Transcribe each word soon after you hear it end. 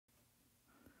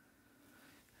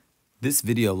This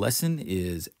video lesson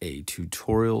is a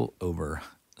tutorial over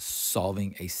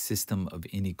solving a system of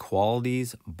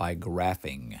inequalities by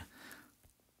graphing.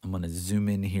 I'm going to zoom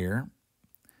in here.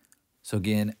 So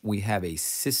again, we have a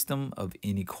system of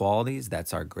inequalities.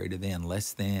 That's our greater than,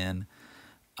 less than,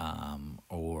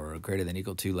 or greater than,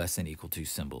 equal to, less than, equal to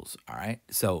symbols. All right.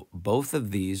 So both of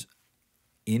these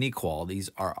inequalities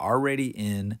are already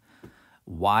in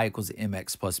y equals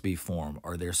mx plus b form,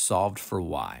 or they're solved for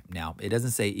y. Now, it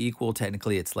doesn't say equal.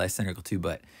 Technically, it's less than or equal to,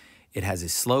 but it has a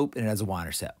slope and it has a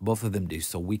y-intercept. Both of them do,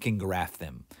 so we can graph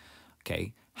them.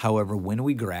 Okay. However, when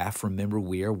we graph, remember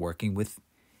we are working with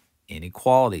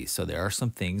inequalities, so there are some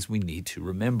things we need to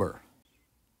remember.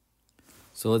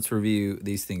 So let's review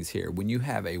these things here. When you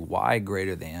have a y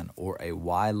greater than or a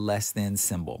y less than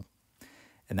symbol,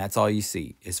 and that's all you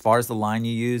see. As far as the line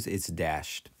you use, it's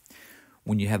dashed.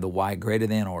 When you have the y greater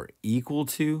than or equal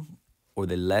to, or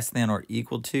the less than or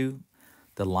equal to,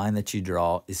 the line that you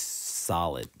draw is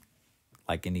solid,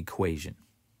 like an equation.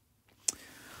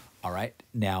 All right,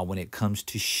 now when it comes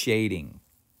to shading,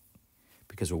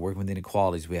 because we're working with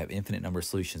inequalities, we have infinite number of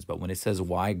solutions, but when it says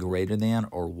y greater than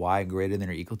or y greater than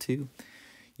or equal to,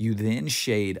 you then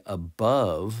shade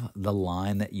above the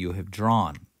line that you have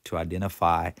drawn to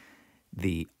identify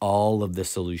all of the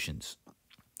solutions.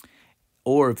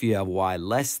 Or if you have y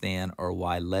less than or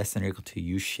y less than or equal to,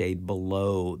 you shade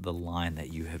below the line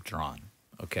that you have drawn,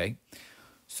 okay?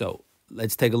 So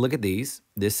let's take a look at these.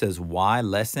 This says y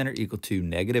less than or equal to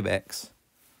negative x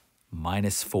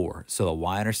minus 4. So the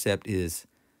y-intercept is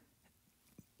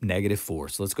negative 4.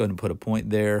 So let's go ahead and put a point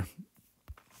there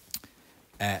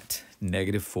at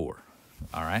negative 4,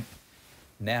 all right?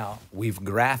 Now we've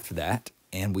graphed that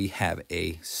and we have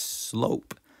a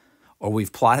slope, or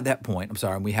we've plotted that point,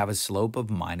 and we have a slope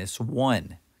of minus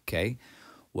 1, okay?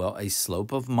 Well, a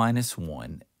slope of minus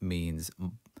 1 means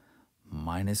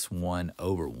minus 1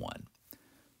 over 1.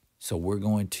 So we're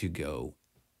going to go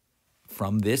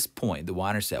from this point, the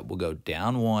y-intercept, we'll go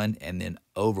down 1 and then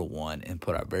over 1 and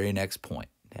put our very next point.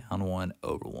 Down 1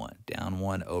 over 1, down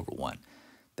 1 over 1.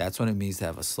 That's what it means to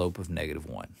have a slope of negative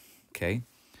 1, okay?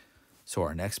 So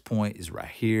our next point is right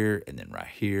here, and then right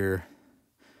here,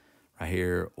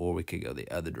 or we could go the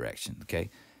other direction,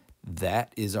 okay?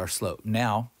 That is our slope.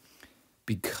 Now,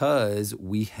 because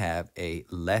we have a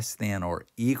less than or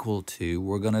equal to,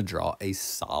 we're going to draw a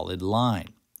solid line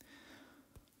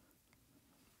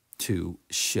to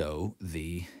show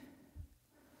the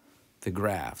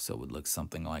graph. So it would look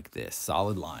something like this,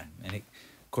 solid line. And of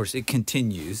course, it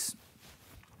continues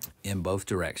in both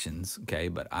directions, okay?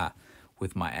 But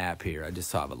with my app here, I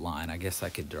just have a line. I guess I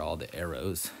could draw the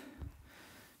arrows.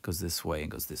 Goes this way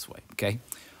and goes this way, okay?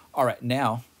 All right,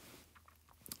 now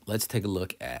let's take a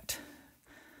look at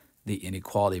the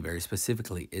inequality very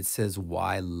specifically. It says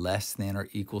y less than or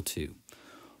equal to.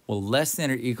 Well, less than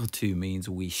or equal to means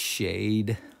we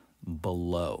shade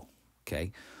below,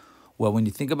 okay? Well, when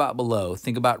you think about below,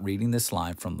 think about reading this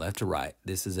line from left to right.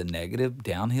 This is a negative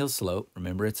downhill slope.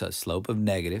 Remember, it's a slope of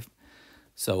negative.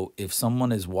 So if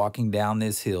someone is walking down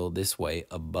this hill this way,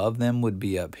 above them would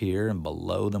be up here and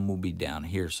below them will be down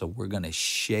here. So we're going to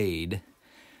shade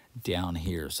down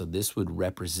here. So this would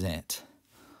represent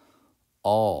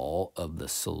all of the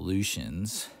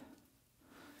solutions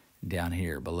down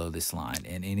here below this line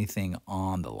and anything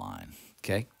on the line,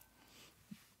 okay?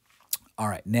 All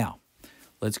right, now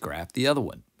let's graph the other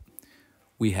one.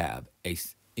 We have a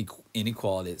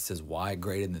inequality that says y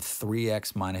greater than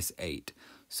 3x minus 8.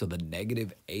 So the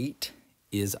negative 8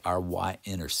 is our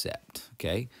y-intercept,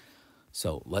 okay?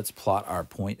 So let's plot our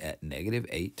point at negative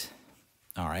 8,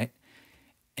 all right?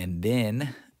 And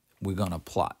then we're going to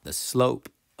plot the slope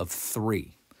of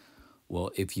 3.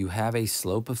 Well, if you have a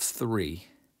slope of 3,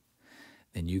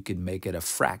 then you can make it a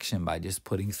fraction by just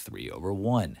putting 3 over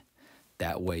 1.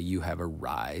 That way you have a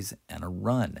rise and a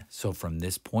run. So from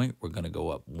this point, we're going to go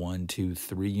up 1, 2,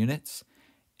 3 units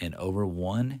and over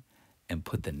 1 and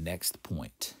put the next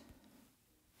point.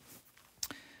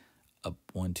 Up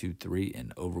 1, 2, 3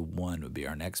 and over 1 would be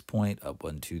our next point. Up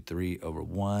 1, 2, 3 over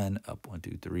 1, up 1,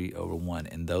 2, 3 over 1.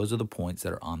 And those are the points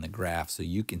that are on the graph. So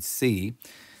you can see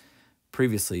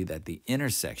previously that the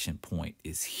intersection point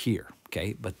is here,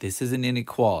 okay? But this is an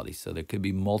inequality, so there could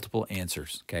be multiple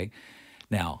answers, okay?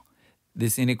 Now,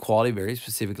 this inequality very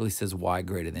specifically says y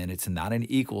greater than. It's not an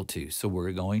equal to, so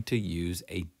we're going to use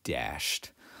a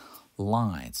dashed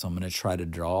line. So I'm going to try to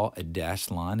draw a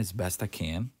dashed line as best I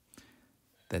can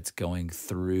that's going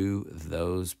through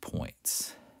those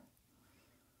points.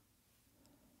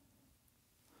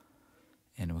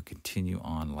 And we'll continue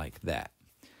on like that.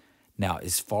 Now,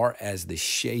 as far as the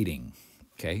shading,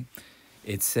 okay,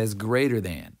 it says greater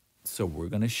than. So we're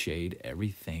going to shade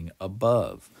everything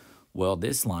above. Well,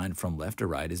 this line from left to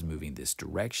right is moving this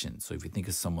direction. So if you think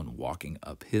of someone walking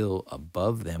uphill,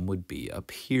 above them would be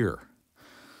up here.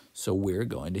 So we're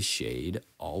going to shade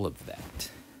all of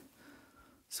that.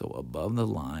 So above the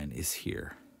line is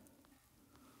here.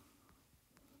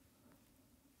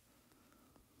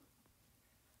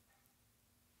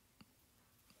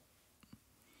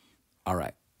 All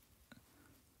right.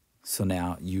 So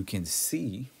now you can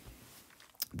see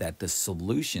that the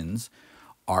solutions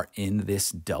are in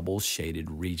this double shaded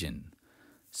region.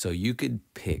 So you could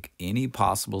pick any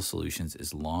possible solutions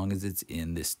as long as it's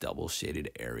in this double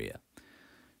shaded area.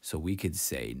 So we could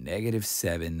say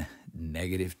 -7,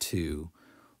 -2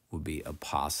 would be a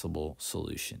possible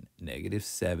solution.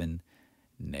 -7,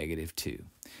 -2.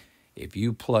 If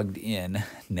you plugged in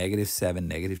 -7,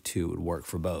 -2, it would work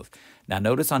for both. Now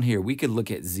notice on here, we could look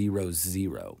at 0,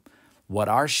 0. What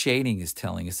our shading is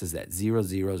telling us is that 0,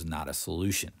 0 is not a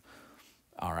solution.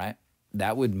 All right?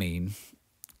 That would mean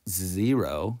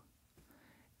 0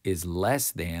 is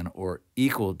less than or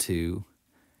equal to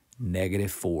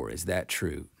 -4. Is that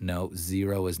true? No,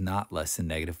 0 is not less than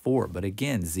 -4. But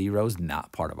again, 0 is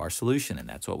not part of our solution, and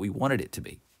that's what we wanted it to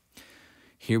be.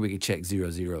 Here we can check 0,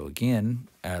 0 again.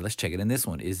 Let's check it in this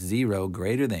one. Is 0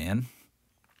 greater than,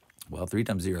 well, 3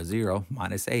 times 0 is 0,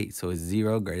 -8. So is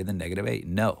 0 greater than -8?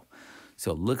 No.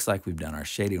 So it looks like we've done our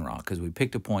shading wrong because we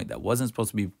picked a point that wasn't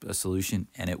supposed to be a solution,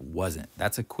 and it wasn't.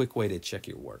 That's a quick way to check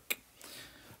your work.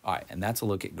 All right, and that's a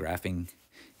look at graphing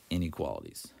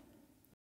inequalities.